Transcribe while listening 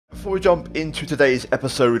Before we jump into today's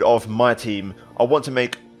episode of My Team, I want to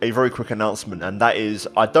make a very quick announcement, and that is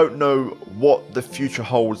I don't know what the future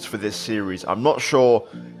holds for this series. I'm not sure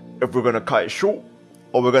if we're going to cut it short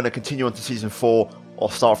or we're going to continue on to Season 4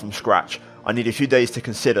 or start from scratch. I need a few days to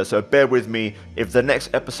consider, so bear with me. If the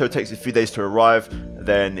next episode takes a few days to arrive,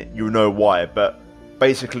 then you'll know why. But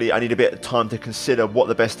basically, I need a bit of time to consider what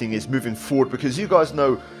the best thing is moving forward, because you guys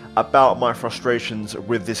know about my frustrations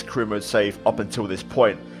with this career mode save up until this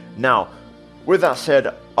point. Now, with that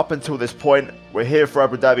said, up until this point, we're here for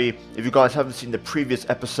Abu Dhabi. If you guys haven't seen the previous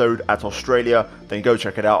episode at Australia, then go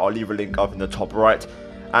check it out. I'll leave a link up in the top right.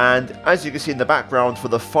 And as you can see in the background, for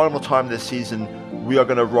the final time this season, we are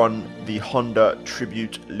going to run the Honda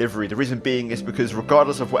Tribute livery. The reason being is because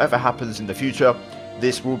regardless of whatever happens in the future,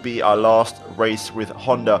 this will be our last race with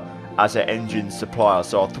Honda as an engine supplier.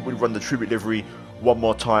 So I thought we'd run the Tribute livery one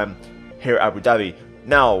more time here at Abu Dhabi.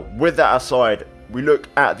 Now, with that aside, we look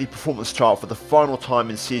at the performance chart for the final time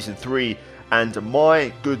in Season 3, and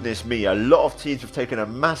my goodness me, a lot of teams have taken a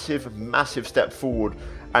massive step forward,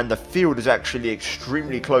 and the field is actually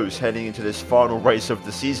extremely close heading into this final race of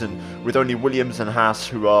the season, with only Williams and Haas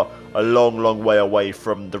who are a long way away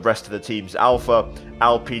from the rest of the teams. Alfa,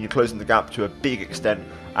 Alpine closing the gap to a big extent,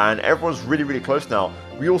 and everyone's really close now.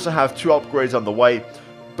 We also have 2 upgrades on the way.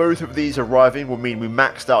 Both of these arriving will mean we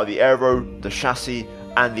maxed out the aero, the chassis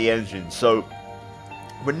and the engine, so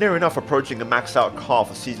we're near enough approaching a maxed out car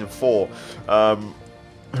for Season 4.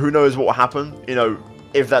 Who knows what will happen? You know,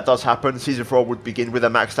 if that does happen, Season 4 would begin with a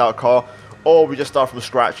maxed out car, or we just start from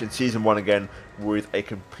scratch in Season 1 again with a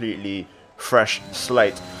completely fresh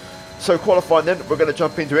slate. So qualifying then, we're going to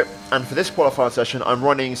jump into it, and for this qualifying session I'm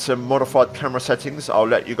running some modified camera settings. I'll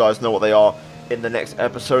let you guys know what they are in the next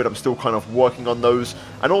episode. I'm still kind of working on those,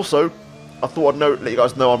 and also I thought I'd let you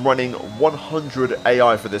guys know I'm running 100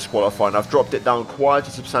 AI for this qualifying. I've dropped it down quite a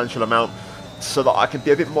substantial amount so that I can be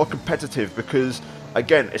a bit more competitive, because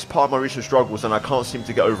again, it's part of my recent struggles and I can't seem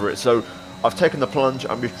to get over it. So I've taken the plunge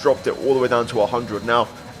and we've dropped it all the way down to 100. Now,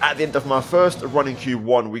 at the end of my first run in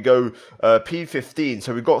Q1, we go P15,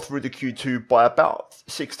 so we got through the Q2 by about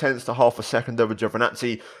 0.6 to half a second over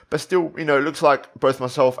Giovinazzi, but still, you know, it looks like both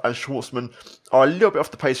myself and Schwartzman are a little bit off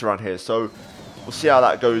the pace around here, so we'll see how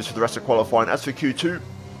that goes for the rest of qualifying. As for Q2,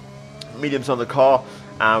 mediums on the car,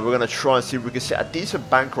 and we're going to try and see if we can set a decent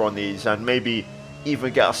banker on these and maybe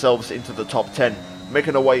even get ourselves into the top 10,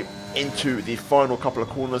 making our way into the final couple of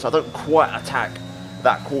corners. I don't quite attack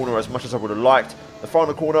that corner as much as I would have liked. The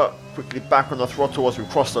final corner, quickly back on the throttle as we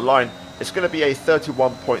cross the line. It's going to be a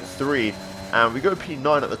 31.3, and we go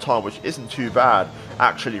P9 at the time, which isn't too bad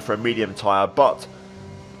actually for a medium tyre, but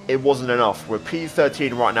it wasn't enough. We're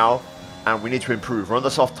P13 right now, and we need to improve. We're on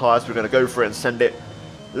the soft tyres, we're going to go for it and send it.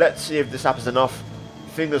 Let's see if this happens enough.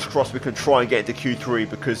 Fingers crossed we can try and get into Q3,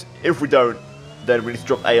 because if we don't, then we need to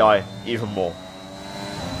drop AI even more.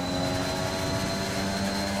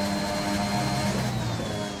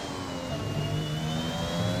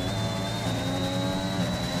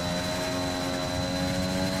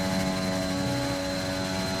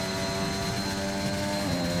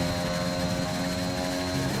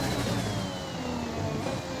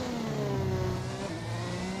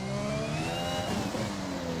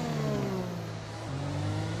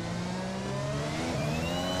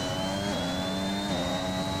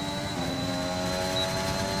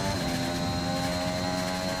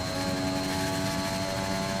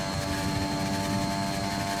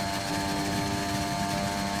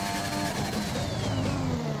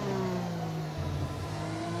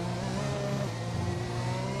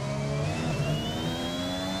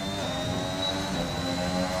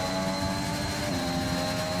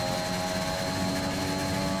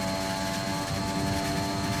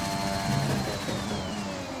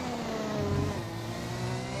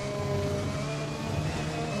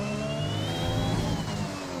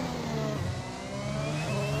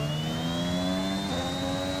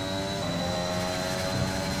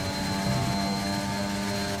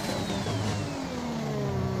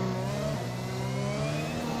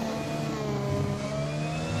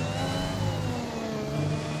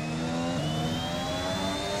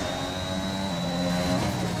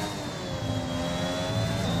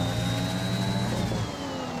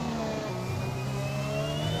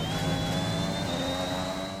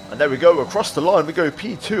 And there we go, across the line we go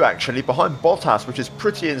P2 actually, behind Bottas, which is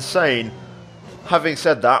pretty insane. Having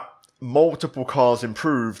said that, multiple cars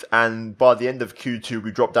improved, and by the end of Q2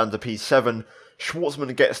 we dropped down to P7.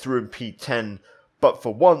 Schwartzman gets through in P10, but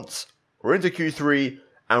for once we're into Q3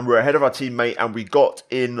 and we're ahead of our teammate, and we got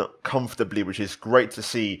in comfortably, which is great to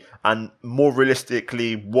see, and more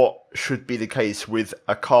realistically what should be the case with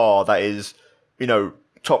a car that is, you know,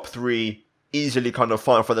 top 3, easily kind of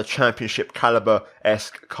fighting for the championship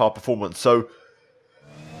caliber-esque car performance. So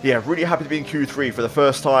yeah, really happy to be in Q3 for the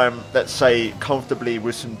first time, let's say comfortably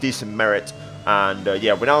with some decent merit. And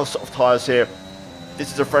yeah, we're now on soft tyres here.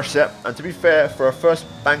 This is a fresh set, and to be fair, for a first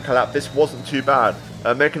banker lap, this wasn't too bad.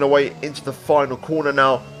 Making our way into the final corner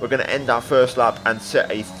now, we're going to end our first lap and set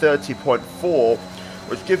a 30.4,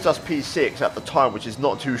 which gives us P6 at the time, which is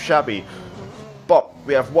not too shabby. But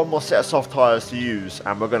we have one more set of soft tyres to use,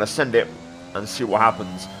 and we're going to send it and see what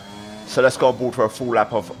happens. So let's go on board for a full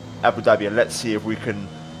lap of Abu Dhabi, and let's see if we can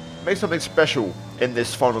make something special in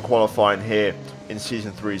this final qualifying here in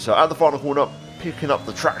Season 3. So at the final corner, picking up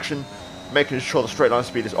the traction, making sure the straight line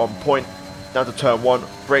speed is on point, down to turn 1,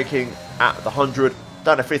 braking at the 100,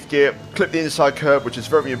 down to 5th gear, clip the inside curb, which is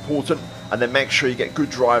very important, and then make sure you get good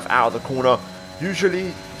drive out of the corner.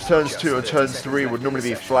 Usually turns 2 and turns 3 would normally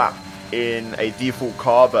be flat in a default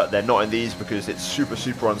car, but they're not in these because it's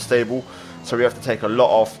super unstable, so we have to take a lot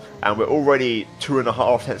off, and we're already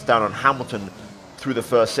 2.5 tenths down on Hamilton through the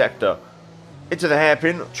first sector. Into the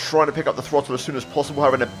hairpin, trying to pick up the throttle as soon as possible,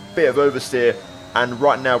 having a bit of oversteer, and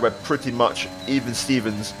right now we're pretty much even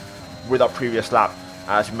Stevens with our previous lap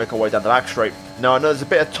as we make our way down the back straight. Now I know there's a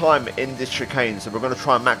bit of time in this chicane, so we're going to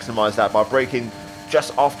try and maximise that by braking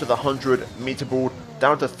just after the 100 meter board,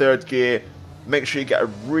 down to 3rd gear. Make sure you get a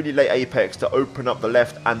really late apex to open up the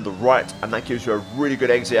left and the right, and that gives you a really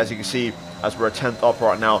good exit, as you can see, as we're a 10th up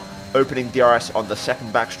right now, opening DRS on the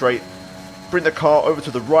 2nd back straight. Bring the car over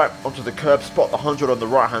to the right onto the curb, spot the 100 on the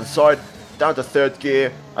right hand side, down to 3rd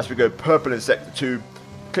gear as we go purple in sector 2,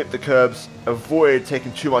 clip the curbs, avoid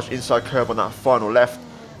taking too much inside curb on that final left,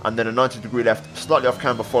 and then a 90-degree left slightly off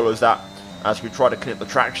camber follows that as we try to clean up the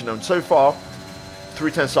traction. And so far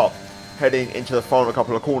 3 tenths up heading into the final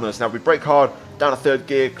couple of corners. Now we brake hard, down to 3rd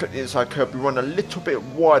gear, clip the inside curb, we run a little bit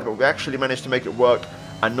wide, but we actually managed to make it work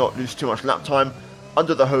and not lose too much lap time.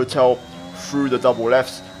 Under the hotel, through the double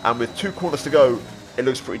lefts, and with 2 corners to go, it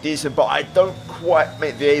looks pretty decent, but I don't quite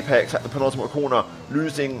make the apex at the penultimate corner,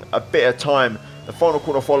 losing a bit of time. The final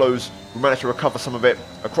corner follows, we manage to recover some of it.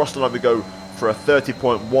 Across the line we go for a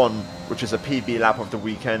 30.1, which is a PB lap of the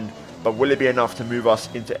weekend, but will it be enough to move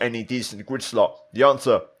us into any decent grid slot? The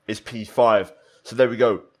answer is P5. So there we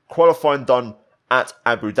go, qualifying done at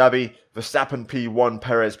Abu Dhabi. Verstappen P1,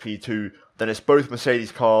 Perez P2, then it's both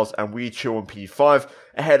Mercedes cars and we chill on P5,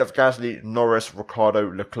 ahead of Gasly, Norris,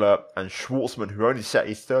 Ricciardo, Leclerc and Schwartzman, who only set a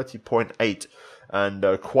 30.8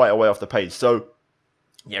 and quite a way off the pace. So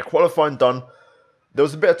yeah, qualifying done. There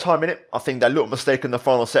was a bit of time in it. I think that little mistake in the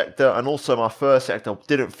final sector, and also my first sector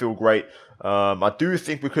didn't feel great. I do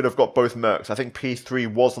think we could have got both Mercs. I think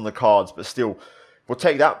P3 was on the cards, but still, we'll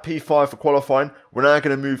take that. P5 for qualifying. We're now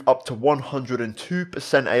going to move up to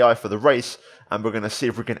 102% AI for the race, and we're going to see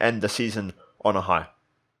if we can end the season on a high.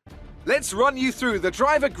 Let's run you through the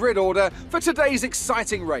driver grid order for today's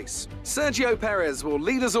exciting race. Sergio Perez will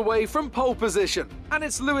lead us away from pole position, and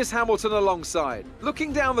it's Lewis Hamilton alongside.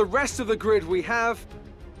 Looking down the rest of the grid, we have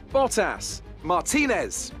Bottas,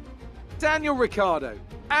 Martinez, Daniel Ricciardo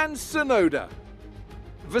and Tsunoda.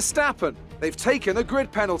 Verstappen, they've taken a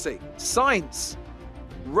grid penalty. Sainz,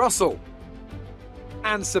 Russell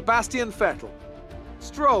and Sebastian Vettel.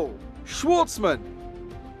 Stroll, Schwartzman,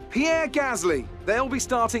 Pierre Gasly, they'll be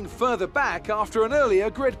starting further back after an earlier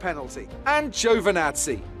grid penalty. And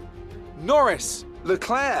Giovinazzi, Norris,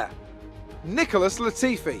 Leclerc, Nicholas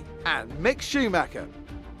Latifi and Mick Schumacher.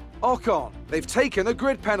 Ocon, they've taken a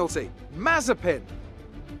grid penalty. Mazepin,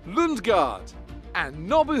 Lundgaard and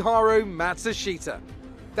Nobuharu Matsushita.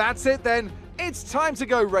 That's it then, it's time to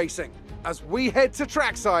go racing as we head to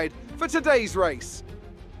trackside for today's race.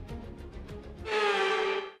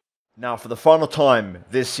 Now for the final time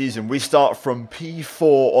this season, we start from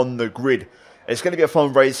P4 on the grid. It's going to be a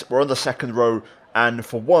fun race. We're on the 2nd row, and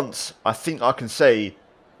for once, I think I can say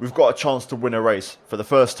we've got a chance to win a race for the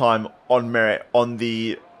first time on merit, on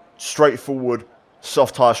the straightforward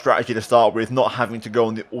soft tyre strategy to start with, not having to go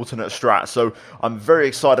on the alternate strat. So I'm very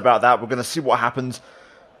excited about that. We're going to see what happens.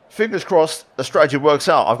 Fingers crossed the strategy works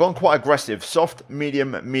out. I've gone quite aggressive, soft,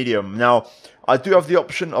 medium, medium. Now, I do have the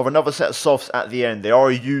option of another set of softs at the end. They are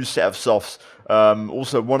a used set of softs.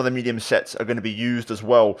 Also, one of the medium sets are going to be used as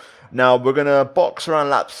well. Now, we're going to box around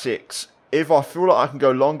lap 6. If I feel like I can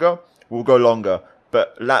go longer, we'll go longer.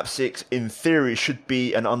 But lap 6, in theory, should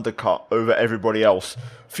be an undercut over everybody else.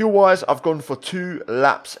 Fuel-wise, I've gone for 2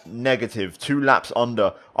 laps negative, 2 laps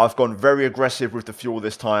under. I've gone very aggressive with the fuel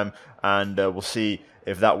this time, and we'll see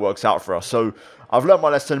if that works out for us. So I've learnt my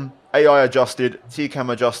lesson. AI adjusted, T-cam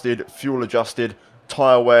adjusted, fuel adjusted,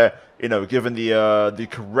 tyre wear, you know, given the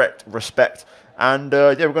correct respect, And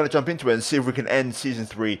yeah, we're going to jump into it and see if we can end Season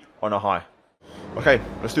 3 on a high. Okay,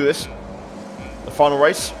 let's do this. The final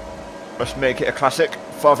race. Let's make it a classic.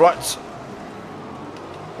 5 lights.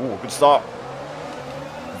 Ooh, good start.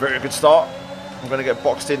 Very good start. I'm going to get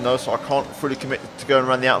boxed in though, so I can't fully commit to going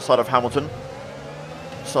around the outside of Hamilton.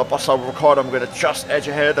 So by side with Ricciardo, I'm going to just edge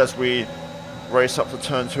ahead as we race up to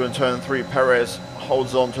turn 2 and turn 3. Perez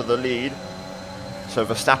holds on to the lead. So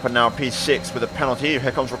Verstappen now P6 with a penalty.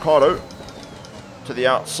 Here comes Ricciardo to the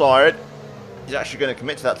outside. He's actually going to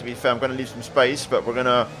commit to that, to be fair. I'm going to leave some space, but we're going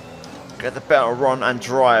to get the better run and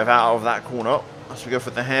drive out of that corner. As we go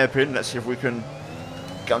for the hairpin, let's see if we can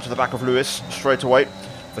get onto the back of Lewis straight away.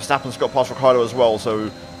 Verstappen's got past Ricciardo as well,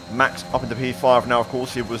 so Max up into P5 now, of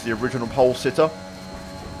course. He was the original pole sitter.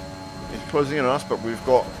 He's closing in on us, but we've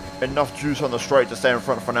got enough juice on the straight to stay in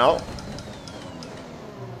front for now.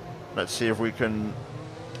 Let's see if we can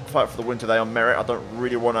fight for the win today on merit. I don't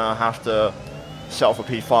really want to have to settle for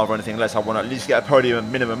P5 or anything less. I want to at least get a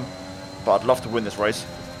podium minimum, but I'd love to win this race.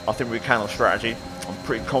 I think we can on strategy. I'm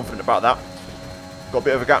pretty confident about that. Got a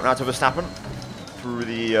bit of a gap now to Verstappen through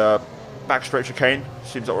the back straight chicane.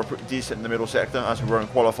 Seems like we're pretty decent in the middle sector as we were in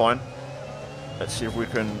qualifying. Let's see if we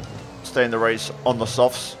can stay in the race on the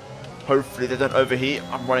softs. Hopefully they don't overheat.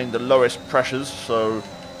 I'm running the lowest pressures, so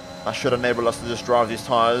that should enable us to just drive these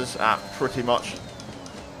tyres at pretty much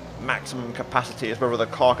maximum capacity. It's whether the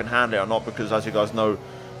car can handle it or not, because as you guys know,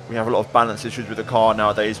 we have a lot of balance issues with the car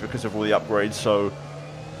nowadays because of all the upgrades. So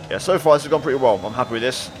yeah, so far this has gone pretty well. I'm happy with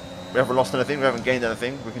this. We haven't lost anything, we haven't gained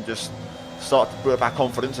anything. We can just start to build back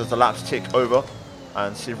confidence as the laps tick over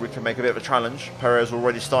and see if we can make a bit of a challenge. Perez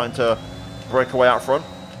already starting to break away out front.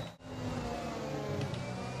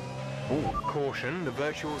 Ooh. Caution, the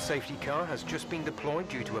virtual safety car has just been deployed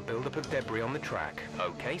due to a buildup of debris on the track.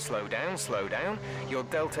 Okay, slow down, slow down. Your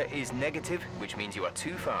delta is negative, which means you are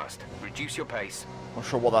too fast. Reduce your pace. Not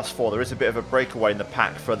sure what that's for. There is a bit of a breakaway in the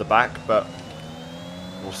pack further back, but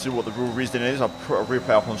we'll see what the real reason is. I'll put a replay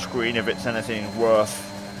up on screen if it's anything worth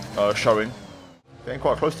showing. Getting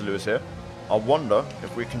quite close to Lewis here. I wonder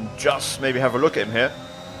if we can just maybe have a look at him here.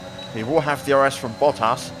 He will have DRS from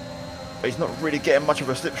Bottas, but he's not really getting much of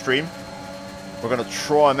a slipstream. We're going to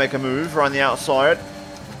try and make a move around the outside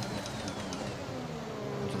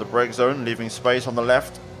into the brake zone, leaving space on the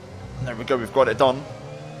left. And there we go, we've got it done.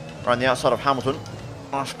 Around the outside of Hamilton.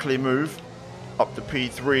 Nice clean move up to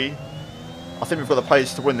P3. I think we've got the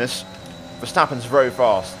pace to win this. Verstappen's very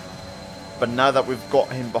fast, but now that we've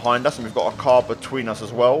got him behind us and we've got a car between us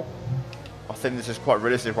as well, I think this is quite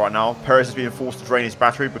realistic right now. Perez is being forced to drain his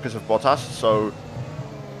battery because of Bottas, so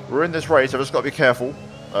we're in this race. I've just got to be careful.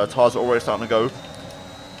 Tyres are already starting to go.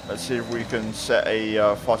 Let's see if we can set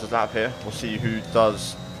a fastest lap here. We'll see who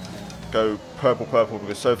does go purple,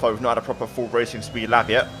 because so far we've not had a proper full racing speed lap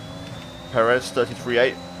yet. Perez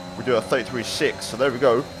 33.8. We do a 33.6, so there we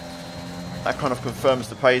go. That kind of confirms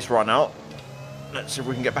the pace right now. Let's see if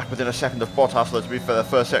we can get back within a second of Bottas, though to be fair, the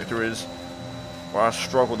first sector is where I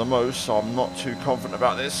struggle the most, so I'm not too confident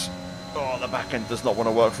about this. Oh, the back end does not want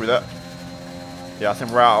to work through that. Yeah, I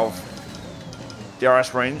think we're out of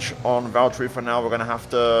DRS range on Valtteri for now. We're going to have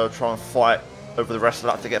to try and fight over the rest of the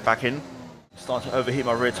lap to get back in. Starting to overheat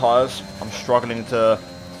my rear tyres. I'm struggling to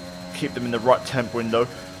keep them in the right temp window.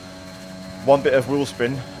 One bit of wheel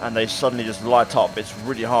spin and they suddenly just light up. It's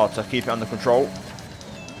really hard to keep it under control.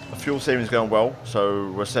 The fuel saving is going well,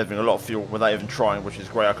 so we're saving a lot of fuel without even trying, which is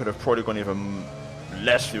great. I could have probably gone even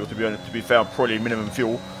less fuel, to be fair, probably minimum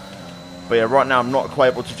fuel. But yeah, right now I'm not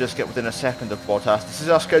quite able to just get within a second of Bottas. This is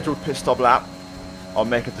our scheduled pit stop lap. I'll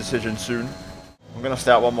make a decision soon. I'm going to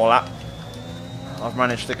stay out one more lap. I've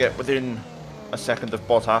managed to get within a second of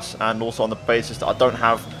Bottas, and also on the basis that I don't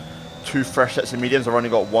have 2 fresh sets of mediums, I've only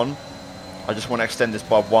got 1. I just want to extend this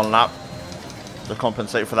by 1 lap to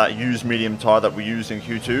compensate for that used medium tyre that we used in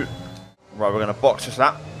Q2. Right, we're going to box this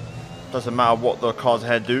lap. Doesn't matter what the cars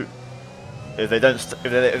ahead do. If they don't,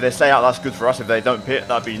 if they stay out, that's good for us. If they don't pit,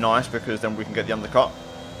 that'd be nice, because then we can get the undercut.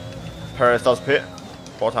 Perez does pit,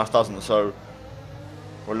 Bottas doesn't, so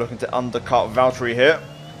we're looking to undercut Valtteri here.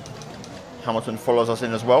 Hamilton follows us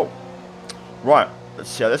in as well. Right, let's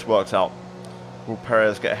see how this works out. Will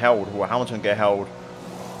Perez get held? Will Hamilton get held?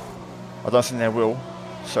 I don't think they will.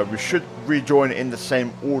 So we should rejoin in the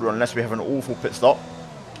same order unless we have an awful pit stop.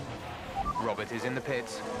 Robert is in the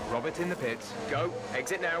pits. Robert in the pits. Go.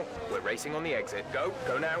 Exit now. We're racing on the exit. Go.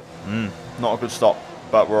 Go now. Not a good stop,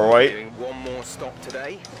 but we're away. Doing one more stop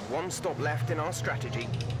today. 1 stop left in our strategy.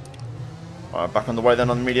 Alright, back on the way then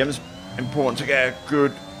on the mediums. Important to get a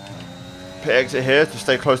good pit exit here to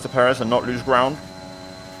stay close to Perez and not lose ground.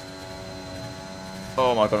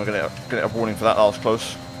 Oh my god, I'm going to get a warning for that. That was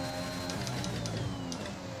close.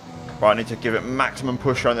 But I need to give it maximum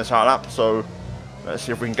push on this outlap, so let's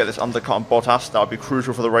see if we can get this undercut on Bottas. That would be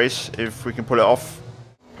crucial for the race if we can pull it off.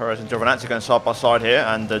 Perez and Giovinazzi going side by side here,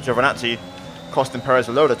 and Giovinazzi costing Perez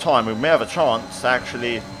a load of time. We may have a chance to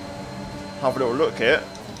actually have a little look here.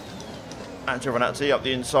 And Giovinazzi, up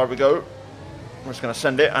the inside we go. We're just going to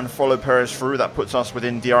send it and follow Perez through. That puts us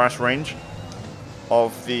within DRS range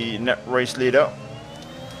of the net race leader.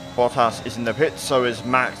 Bottas is in the pit, so is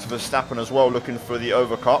Max Verstappen as well, looking for the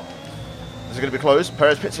overcut. Is it going to be close?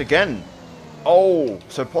 Perez pits again. Oh,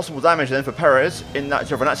 so possible damage then for Perez in that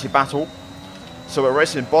Giovinazzi battle. So we're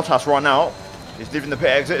racing Bottas right now. He's leaving the pit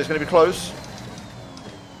exit. It's going to be close.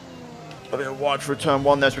 A bit wide for turn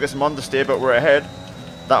 1 there, so we get some understeer, but we're ahead.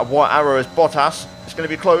 That white arrow is Bottas. It's going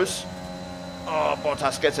to be close. Oh,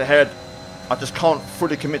 Bottas gets ahead. I just can't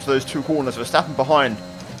fully commit to those two corners. Verstappen behind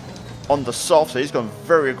on the soft, so he's gone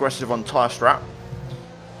very aggressive on tyre strap.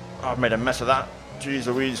 I've made a mess of that. Jeez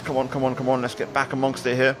Louise, come on, come on, come on. Let's get back amongst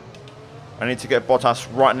it here. I need to get Bottas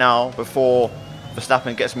right now before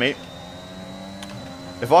Verstappen gets me.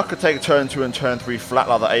 If I could take turn 2 and turn 3 flat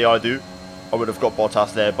like the AI do, I would have got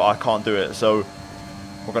Bottas there, but I can't do it. So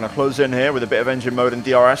we're going to close in here with a bit of engine mode and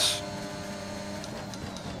DRS.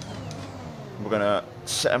 We're going to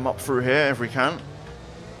set him up through here if we can.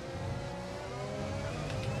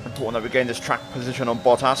 Important that we gain this track position on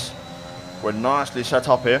Bottas. We're nicely set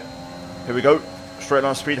up here. Here we go. Straight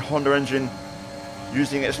line speed, Honda engine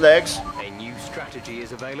using its legs. A new strategy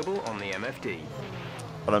is available on the MFD.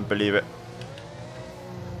 I don't believe it.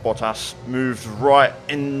 Bottas moved right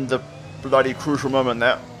in the bloody crucial moment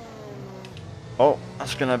there. Oh,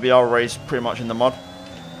 that's going to be our race pretty much in the mud.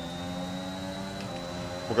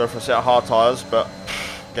 We'll go for a set of hard tyres, but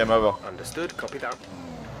game over. Understood, copy that.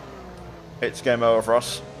 It's game over for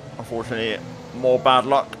us. Unfortunately, more bad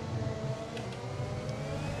luck.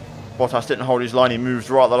 Bottas didn't hold his line, he moved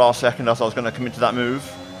right at the last second as I was going to commit to that move.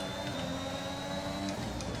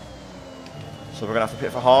 So we're going to have to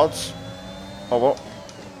pit for hards. Oh well.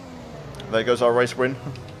 There goes our race win.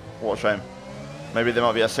 What a shame. Maybe there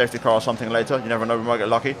might be a safety car or something later. You never know, we might get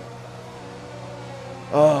lucky.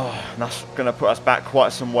 Oh, and that's going to put us back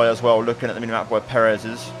quite some way as well, looking at the minimap where Perez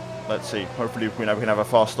is. Let's see. Hopefully we can have a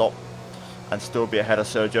fast stop and still be ahead of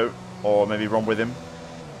Sergio, or maybe run with him.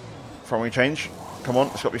 Front wing change. Come on,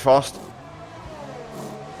 it's got to be fast.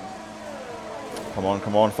 Come on,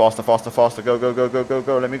 come on. Faster, faster, faster. Go, go, go, go, go,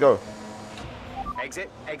 go. Let me go.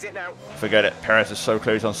 Exit now. Forget it. Perez is so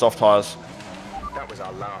clear, he's on soft tyres. That was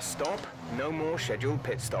our last stop. No more scheduled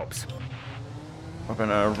pit stops. I'm going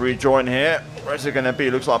to rejoin here. Where's it going to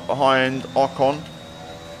be? Looks like behind Ocon,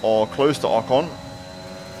 or close to Ocon,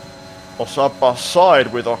 or side by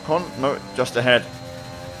side with Ocon. No, just ahead.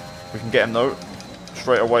 We can get him though,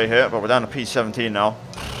 straight away here, but we're down to P17 now.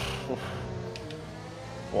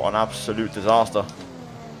 What an absolute disaster.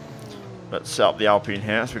 Let's set up the Alpine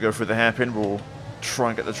here. As we go through the hairpin, we'll try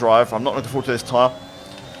and get the drive. I'm not looking forward to this tyre.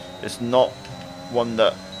 It's not one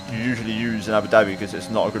that you usually use in Abu Dhabi because it's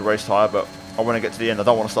not a good race tyre, but I want to get to the end. I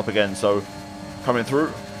don't want to stop again, so coming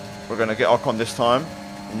through. We're going to get Ocon this time.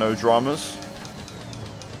 No dramas.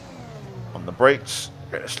 On the brakes.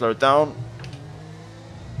 Get it slowed down.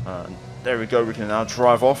 And there we go. We can now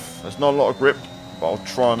drive off. There's not a lot of grip, but I'll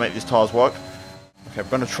try and make these tyres work. Okay, we're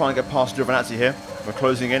going to try and get past Giovinazzi here. We're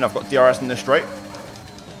closing in. I've got DRS in this straight.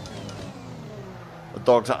 The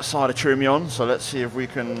dog's outside are cheering me on, so let's see if we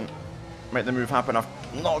can make the move happen. I've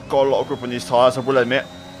not got a lot of grip on these tyres, I will admit.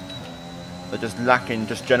 They're just lacking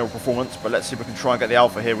just general performance, but let's see if we can try and get the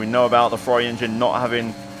Alpha here. We know about the Ferrari engine not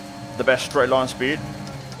having the best straight line speed.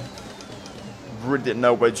 Really didn't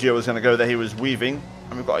know where Gio was going to go there. He was weaving,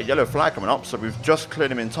 and we've got a yellow flag coming up, so we've just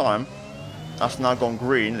cleared him in time. That's now gone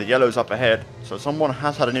green. The yellow's up ahead, so someone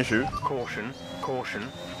has had an issue. Caution, caution.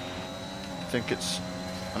 I think it's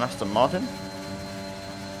an Aston Martin.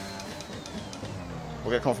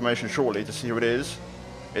 We'll get confirmation shortly to see who it is.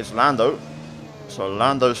 It's Lando. So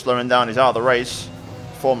Lando's slowing down. He's out of the race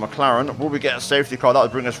for McLaren. Will we get a safety car? That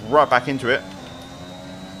would bring us right back into it.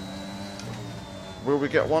 Will we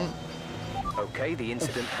get one? Okay, the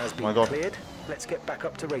incident has been cleared. Let's get back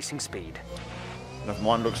up to racing speed. Never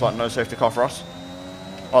mind, looks like no safety car for us.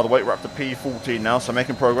 By the way, we're up to P14 now, so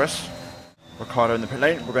making progress. Ricciardo in the pit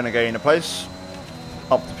lane. We're going to gain a place.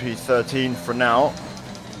 Up to P13 for now.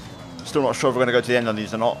 Still not sure if we're going to go to the end on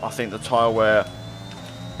these or not. I think the tyre wear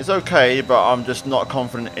is okay, but I'm just not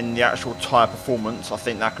confident in the actual tyre performance. I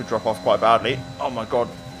think that could drop off quite badly. Oh my god,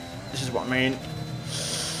 this is what I mean.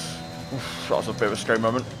 Oof, that was a bit of a scary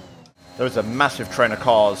moment. There was a massive train of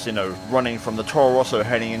cars, you know, running from the Toro Rosso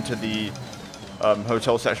heading into the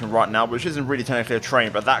hotel section right now, which isn't really technically a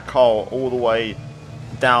train, but that car all the way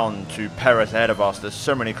down to Perez ahead of us. There's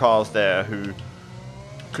so many cars there who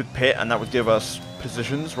could pit, and that would give us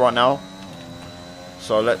positions right now.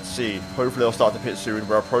 So let's see. Hopefully they'll start to pit soon.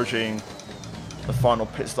 We're approaching the final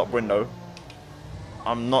pit stop window.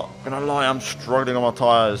 I'm not going to lie, I'm struggling on my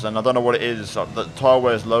tyres, and I don't know what it is. The tyre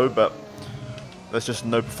wear is low, but there's just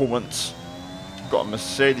no performance. Got a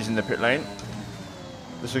Mercedes in the pit lane.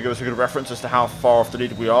 This will give us a good reference as to how far off the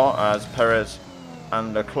lead we are, as Perez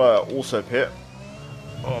and Leclerc also pit.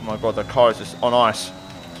 Oh my god, the car is just on ice.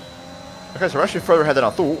 Okay, so we're actually further ahead than I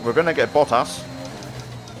thought. We're going to get Bottas.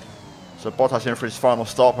 So Bottas in for his final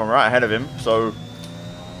stop, and we're right ahead of him. So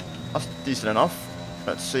that's decent enough.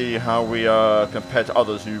 Let's see how we compare to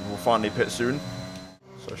others who will finally pit soon.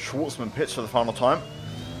 So Schwartzman pits for the final time.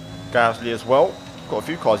 Gasly as well. Got a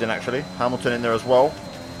few cars in actually. Hamilton in there as well.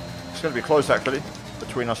 It's going to be close actually,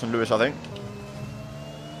 between us and Lewis, I think.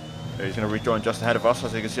 He's going to rejoin just ahead of us,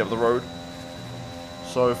 as you can see up the road.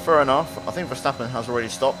 So fair enough. I think Verstappen has already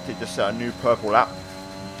stopped. He just set a new purple lap.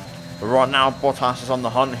 But right now Bottas is on the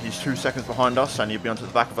hunt. He's 2 seconds behind us, and he'll be onto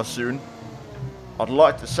the back of us soon. I'd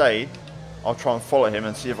like to say I'll try and follow him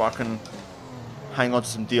and see if I can hang on to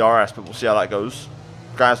some DRS, but we'll see how that goes.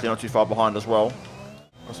 Gasly not too far behind as well.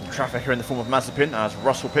 Got some traffic here in the form of Mazepin as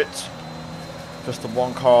Russell pits. Just the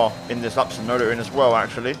one car in this lap. Tsunoda in as well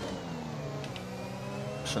actually.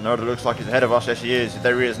 Tsunoda looks like he's ahead of us. Yes, he is.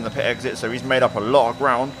 There he is in the pit exit, so he's made up a lot of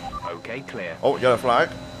ground. Okay, clear. Oh, yellow flag.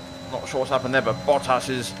 Not sure what's happened there, but Bottas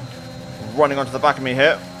is running onto the back of me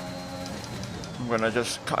here. I'm going to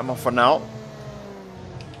just cut him off for now.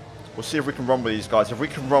 We'll see if we can run with these guys. If we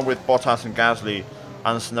can run with Bottas and Gasly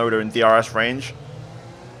and Tsunoda in DRS range,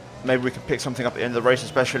 maybe we can pick something up at the end of the race,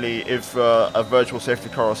 especially if a virtual safety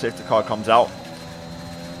car or safety car comes out.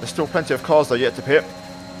 There's still plenty of cars though yet to pit.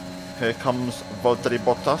 Here comes Valtteri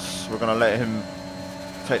Bottas. We're going to let him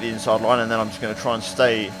take the inside line, and then I'm just going to try and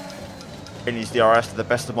stay in his DRS to the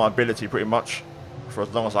best of my ability pretty much, for as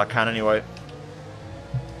long as I can anyway.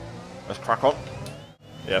 Let's crack on.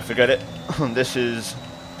 Yeah, forget it. This is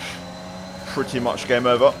pretty much game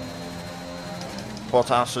over.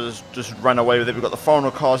 Bottas has just ran away with it. We've got the final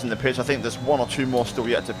cars in the pits. I think there's one or two more still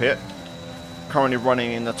yet to pit. Currently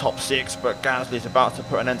running in the top 6, but Gasly's about to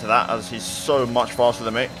put an end to that as he's so much faster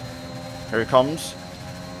than me. Here he comes.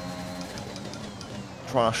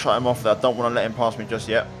 Trying to shut him off there. I don't want to let him pass me just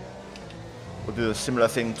yet. We'll do a similar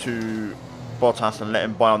thing to Bottas and let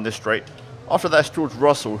him by on this straight. After that, it's George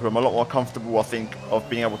Russell, who I'm a lot more comfortable, I think, of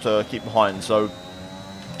being able to keep behind. So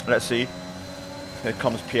let's see. Here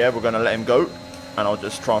comes Pierre. We're going to let him go, and I'll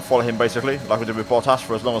just try and follow him basically, like we did with Bottas,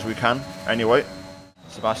 for as long as we can. Anyway,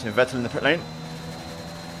 Sebastian Vettel in the pit lane.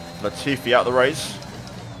 Latifi out the race.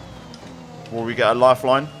 Will we get a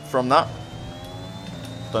lifeline from that?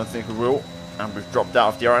 Don't think we will. And we've dropped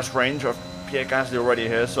out of DRS range of Pierre Gasly already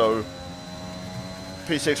here, so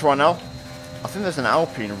P6 right now. I think there's an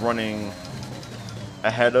Alpine running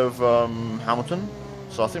ahead of Hamilton,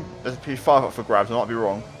 so I think there's a P5 up for grabs. I might be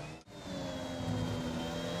wrong.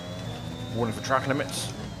 Warning for track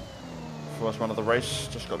limits. First run of the race,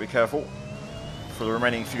 just got to be careful. For the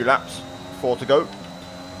remaining few laps, 4 to go.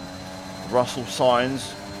 Russell,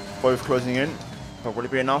 Sainz, both closing in, but will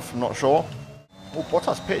it be enough? I'm not sure. Oh,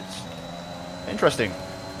 Bottas pits. Interesting.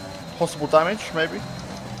 Possible damage, maybe?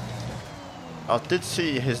 I did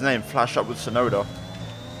see his name flash up with Tsunoda,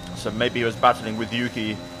 so maybe he was battling with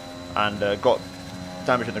Yuki and got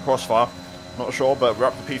damage in the crossfire. Not sure, but we're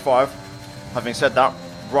up to P5. Having said that,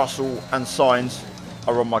 Russell and Sainz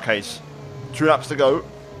are on my case. 2 laps to go,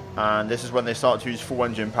 and this is when they start to use full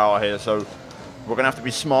engine power here, so we're going to have to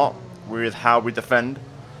be smart with how we defend.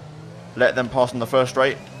 Let them pass on the first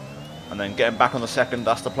straight, and then get them back on the second.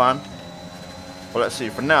 That's the plan. But let's see.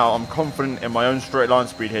 For now, I'm confident in my own straight line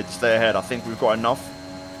speed here to stay ahead. I think we've got enough.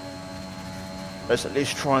 Let's at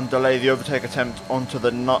least try and delay the overtake attempt onto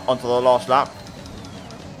the last lap,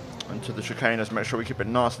 into the chicane. Let's make sure we keep it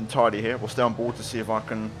nice and tidy here. We'll stay on board to see if I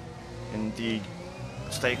can indeed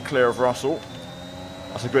stay clear of Russell.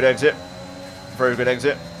 That's a good exit. Very good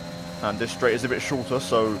exit. And this straight is a bit shorter,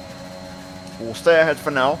 so we'll stay ahead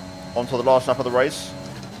for now onto the last lap of the race.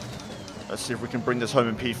 Let's see if we can bring this home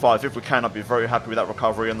in P5. If we can, I'd be very happy with that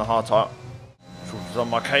recovery on the hard tire. George is on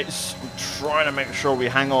my case. I'm trying to make sure we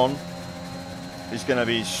hang on. He's going to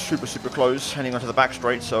be super, super close, heading onto the back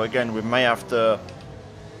straight. So again, we may have to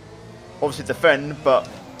obviously defend, but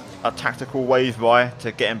a tactical wave by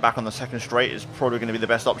to get him back on the second straight is probably going to be the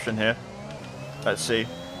best option here. Let's see.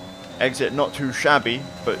 Exit not too shabby,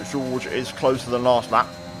 but George is closer than last lap.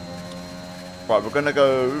 Right, we're going to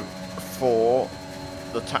go for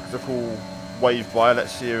the tactical wave by.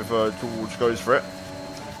 Let's see if George goes for it.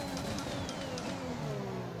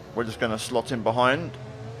 We're just going to slot in behind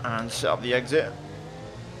and set up the exit.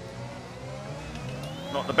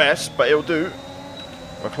 Not the best, but it'll do.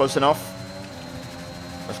 We're close enough.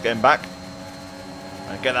 Let's get him back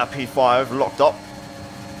and get that P5 locked up.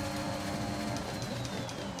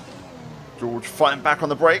 George fighting back on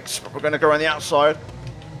the brakes, but we're going to go around the outside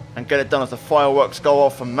and get it done as the fireworks go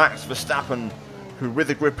off for Max Verstappen, who with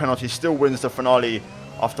the grid penalty still wins the finale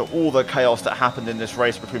after all the chaos that happened in this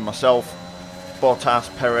race between myself,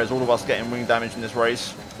 Bottas, Perez, all of us getting wing damage in this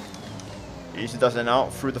race. Easy does it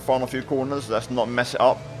out through the final few corners. Let's not mess it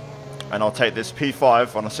up. And I'll take this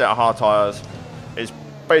P5 on a set of hard tyres. It's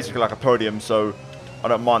basically like a podium, so I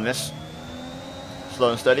don't mind this. Slow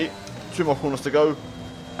and steady. 2 more corners to go.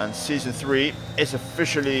 And Season 3 is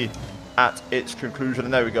officially at its conclusion.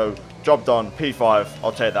 And there we go. Job done. P5.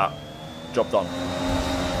 I'll take that. Job done.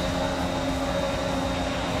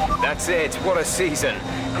 That's it. What a season.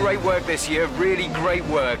 Great work this year. Really great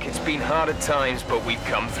work. It's been hard at times, but we've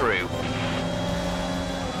come through.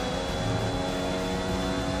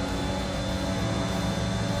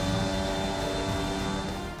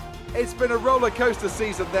 It's been a roller coaster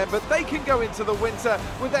season then, but they can go into the winter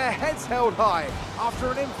with their heads held high after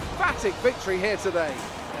an emphatic victory here today.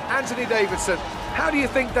 Anthony Davidson, how do you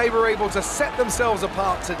think they were able to set themselves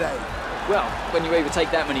apart today? Well, when you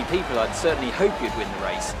overtake that many people, I'd certainly hope you'd win the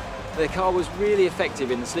race. Their car was really effective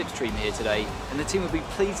in the slipstream here today, and the team will be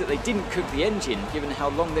pleased that they didn't cook the engine, given how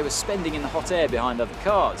long they were spending in the hot air behind other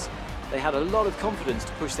cars. They had a lot of confidence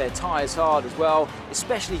to push their tyres hard as well,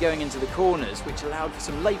 especially going into the corners, which allowed for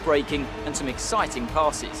some late braking and some exciting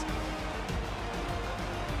passes.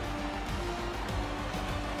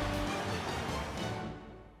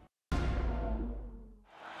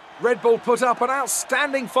 Red Bull put up an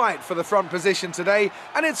outstanding fight for the front position today,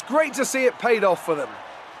 and it's great to see it paid off for them.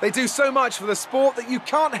 They do so much for the sport that you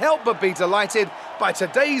can't help but be delighted by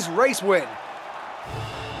today's race win.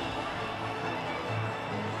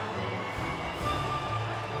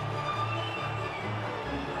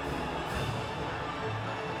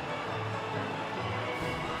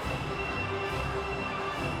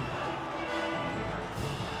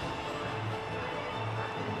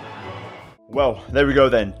 Well, there we go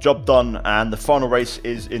then. Job done, and the final race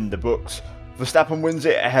is in the books. Verstappen wins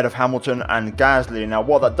it ahead of Hamilton and Gasly. Now,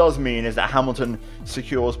 what that does mean is that Hamilton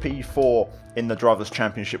secures P4 in the Drivers'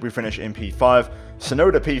 Championship. We finish in P5.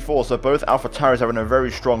 Tsunoda P4, so both AlphaTauris having a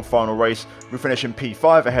very strong final race. We finish in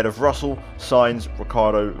P5 ahead of Russell, Sainz,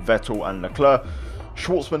 Ricciardo, Vettel and Leclerc.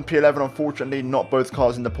 Schwartzman P11, unfortunately, not both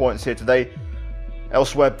cars in the points here today.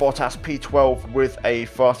 Elsewhere, Bottas P12 with a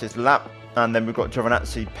fastest lap. And then we've got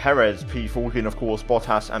Giovinazzi, Perez, P14, of course,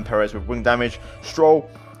 Bottas and Perez with wing damage. Stroll,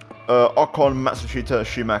 Ocon, Matsushita,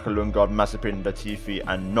 Schumacher, Lundgaard, Mazepin, Latifi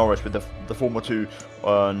and Norris with the former two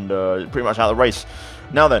and pretty much out of the race.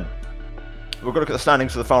 Now then, we're going to look at the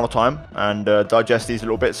standings for the final time and digest these a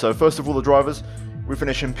little bit. So first of all, the drivers, we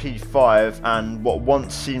finish in P5, and what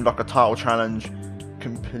once seemed like a title challenge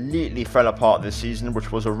completely fell apart this season,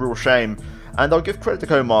 which was a real shame. And I'll give credit to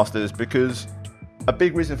Co-Masters, because a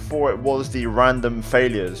big reason for it was the random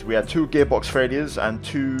failures. We had 2 gearbox failures and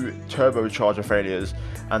 2 turbocharger failures,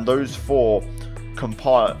 and those 4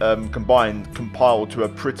 combined compiled to a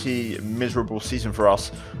pretty miserable season for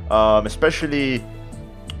us. Especially,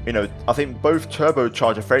 you know, I think both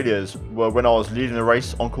turbocharger failures were when I was leading the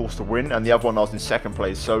race on course to win, and the other one I was in 2nd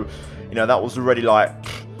place. So, you know, that was already like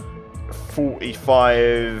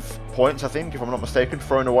 45 points, I think, if I'm not mistaken,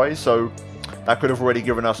 thrown away. So that could have already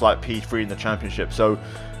given us like P3 in the championship. So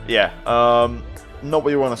yeah, not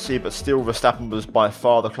what you want to see, but still Verstappen was by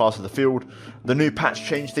far the class of the field. The new patch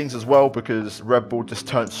changed things as well, because Red Bull just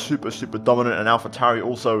turned super dominant, and AlphaTauri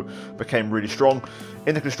also became really strong.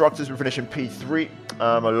 In the constructors, we finished in P3,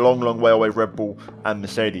 a long way away Red Bull and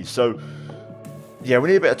Mercedes. So yeah, we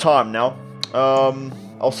need a bit of time now.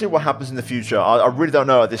 I'll see what happens in the future. I really don't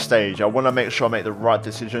know at this stage. I want to make sure I make the right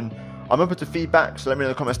decision. I'm open to feedback, so let me know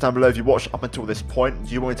in the comments down below if you watched up until this point.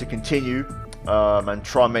 Do you want me to continue and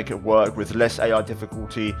try and make it work with less AI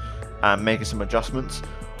difficulty and making some adjustments?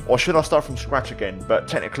 Or should I start from scratch again, but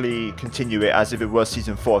technically continue it as if it were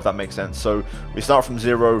Season 4, if that makes sense? So we start from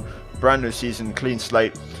 0, brand new season, clean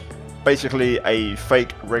slate. Basically a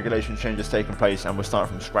fake regulation change has taken place and we're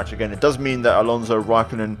starting from scratch again. It does mean that Alonso,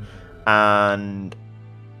 Raikkonen and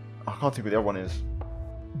I can't think what the other one is.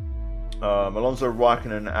 Alonso,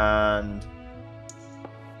 Raikkonen and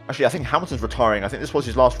actually I think Hamilton's retiring. I think this was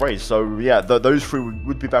his last race. So yeah, those 3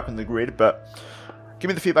 would be back on the grid. But Give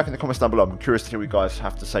me the feedback in the comments down below. I'm curious to hear what you guys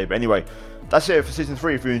have to say. But anyway, that's it for Season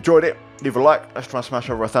 3. If you enjoyed it, leave a like. Let's try and smash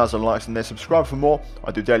over 1,000 likes and then subscribe for more. I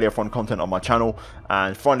do daily F1 content on my channel.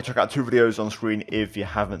 And finally, check out 2 videos on screen if you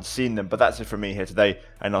haven't seen them. But that's it from me here today.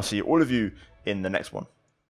 And I'll see all of you in the next one.